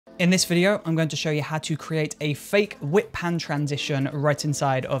In this video, I'm going to show you how to create a fake whip pan transition right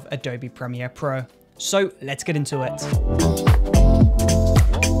inside of Adobe Premiere Pro. So let's get into it.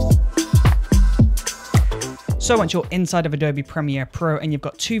 So once you're inside of Adobe Premiere Pro and you've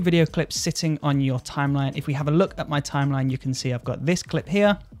got two video clips sitting on your timeline, if we have a look at my timeline, you can see I've got this clip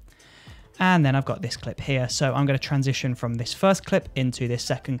here, and then I've got this clip here. So I'm going to transition from this first clip into this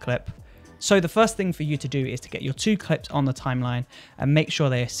second clip. So the first thing for you to do is to get your two clips on the timeline and make sure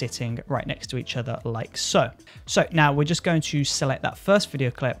they are sitting right next to each other like so. So now we're just going to select that first video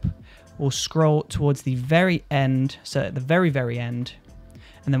clip. We'll scroll towards the very end, so at the very end,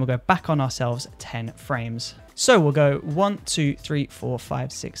 and then we'll go back on ourselves 10 frames. So we'll go 1, 2, 3, 4,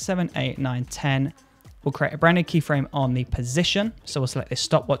 5, 6, 7, 8, 9, 10. We'll create a brand new keyframe on the position. So we'll select this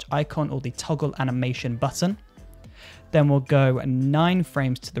stopwatch icon or the toggle animation button. Then we'll go 9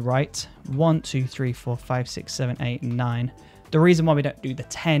 frames to the right. 1, 2, 3, 4, 5, 6, 7, 8, 9. The reason why we don't do the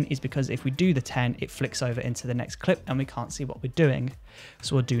 10 is because if we do the 10, it flicks over into the next clip and we can't see what we're doing.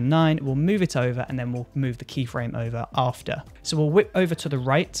 So we'll do 9, we'll move it over, and then we'll move the keyframe over after. So we'll whip over to the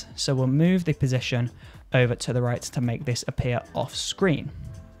right. So we'll move the position over to the right to make this appear off screen.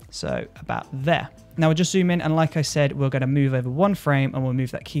 So about there. Now we'll just zoom in, and like I said, we're going to move over 1 frame and we'll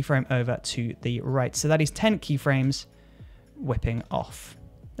move that keyframe over to the right. So that is 10 keyframes whipping off.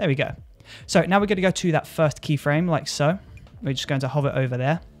 There we go. So now we're going to go to that first keyframe like so. We're just going to hover over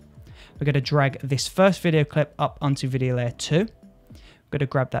there. We're going to drag this first video clip up onto video layer 2. We're going to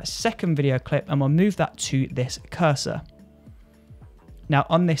grab that second video clip and we'll move that to this cursor. Now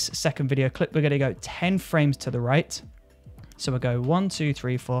on this second video clip, we're going to go 10 frames to the right. So we'll go 1, 2,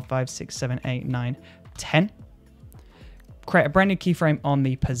 3, 4, 5, 6, 7, 8, 9, 10. Create a brand new keyframe on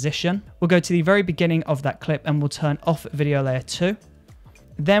the position. We'll go to the very beginning of that clip and we'll turn off video layer 2.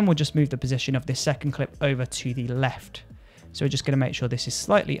 Then we'll just move the position of this second clip over to the left. So we're just going to make sure this is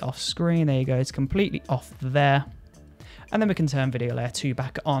slightly off screen. There you go. It's completely off there. And then we can turn video layer 2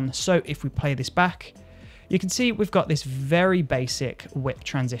 back on. So if we play this back, you can see we've got this very basic whip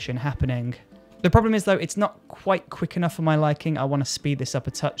transition happening. The problem is though, it's not quite quick enough for my liking. I want to speed this up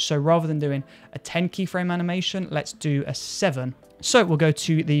a touch. So rather than doing a 10 keyframe animation, let's do a 7. So we'll go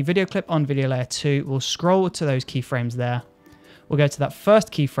to the video clip on video layer 2. We'll scroll to those keyframes there. We'll go to that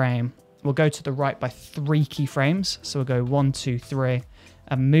first keyframe. We'll go to the right by 3 keyframes. So we'll go 1, 2, 3,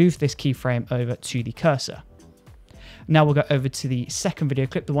 and move this keyframe over to the cursor. Now we'll go over to the second video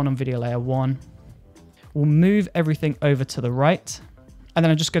clip, the one on video layer 1. We'll move everything over to the right. And then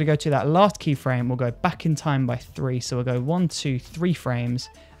I'm just going to go to that last keyframe. We'll go back in time by 3. So we'll go 1, 2, 3 frames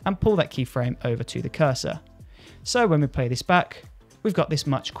and pull that keyframe over to the cursor. So when we play this back, we've got this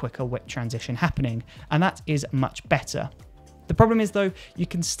much quicker whip transition happening, and that is much better. The problem is though, you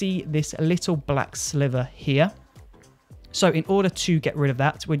can see this little black sliver here. So in order to get rid of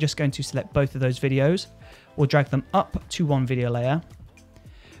that, we're just going to select both of those videos. We'll drag them up to 1 video layer.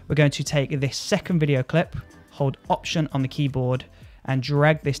 We're going to take this second video clip, hold Option on the keyboard, and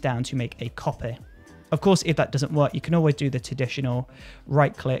drag this down to make a copy. Of course, if that doesn't work, you can always do the traditional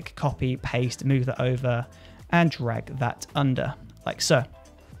right click, copy, paste, move that over, and drag that under, like so.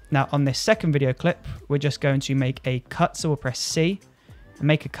 Now on this second video clip, we're just going to make a cut. So we'll press C and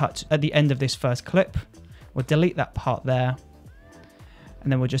make a cut at the end of this first clip. We'll delete that part there,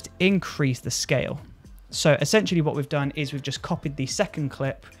 and then we'll just increase the scale. So essentially what we've done is we've just copied the second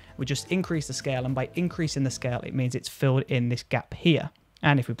clip. We just increase the scale, and by increasing the scale, it means it's filled in this gap here.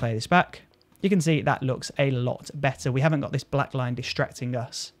 And if we play this back, you can see that looks a lot better. We haven't got this black line distracting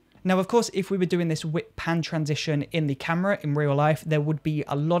us. Now, of course, if we were doing this whip pan transition in the camera in real life, there would be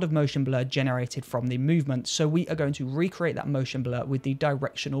a lot of motion blur generated from the movement. So we are going to recreate that motion blur with the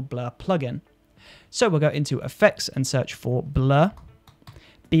directional blur plugin. So we'll go into Effects and search for Blur,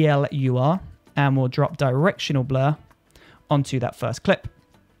 B-L-U-R, and we'll drop directional blur onto that first clip.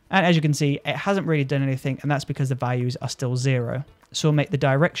 And as you can see, it hasn't really done anything, and that's because the values are still 0. So we'll make the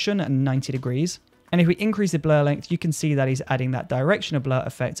direction 90 degrees. And if we increase the blur length, you can see that he's adding that directional blur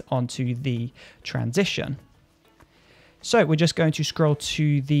effect onto the transition. So we're just going to scroll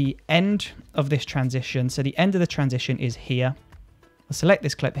to the end of this transition. So the end of the transition is here. I'll select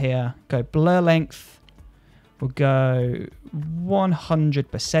this clip here, go blur length. We'll go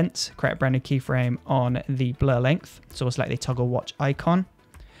 100%, create a brand new keyframe on the blur length. So we'll select the toggle watch icon.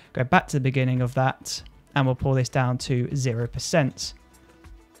 Go back to the beginning of that, and we'll pull this down to 0%.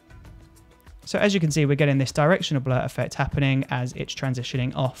 So as you can see, we're getting this directional blur effect happening as it's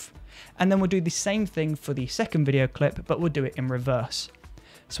transitioning off. And then we'll do the same thing for the second video clip, but we'll do it in reverse.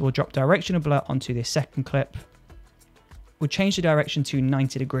 So we'll drop directional blur onto this second clip. We'll change the direction to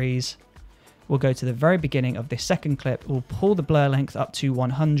 90 degrees. we'll go to the very beginning of this second clip. We'll pull the blur length up to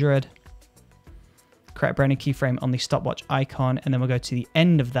 100, create a brand new keyframe on the stopwatch icon, and then we'll go to the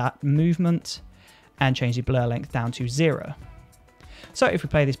end of that movement and change the blur length down to 0. So if we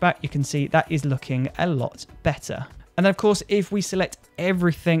play this back, you can see that is looking a lot better. And then of course, if we select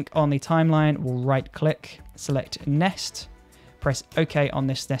everything on the timeline, we'll right click, select nest, press OK on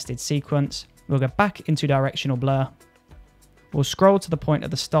this nested sequence. We'll go back into directional blur. We'll scroll to the point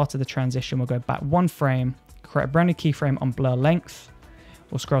at the start of the transition. We'll go back 1 frame, create a brand new keyframe on blur length.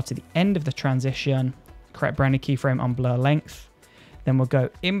 We'll scroll to the end of the transition, create a brand new keyframe on blur length. Then we'll go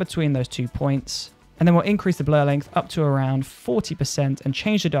in between those 2 points. And then we'll increase the blur length up to around 40% and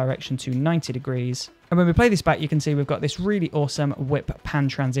change the direction to 90 degrees. And when we play this back, you can see we've got this really awesome whip pan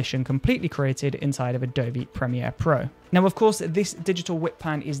transition completely created inside of Adobe Premiere Pro. Now, of course, this digital whip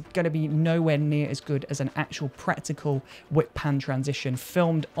pan is going to be nowhere near as good as an actual practical whip pan transition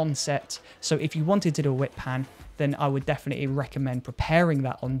filmed on set. So if you wanted to do a whip pan, then I would definitely recommend preparing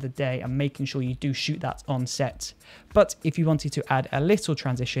that on the day and making sure you do shoot that on set. But if you wanted to add a little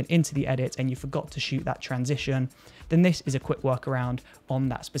transition into the edit and you forgot to shoot that transition, then this is a quick workaround on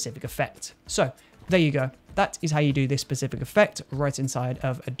that specific effect. So there you go. That is how you do this specific effect right inside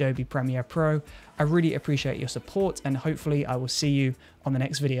of Adobe Premiere Pro. I really appreciate your support and hopefully I will see you on the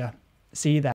next video. See you there.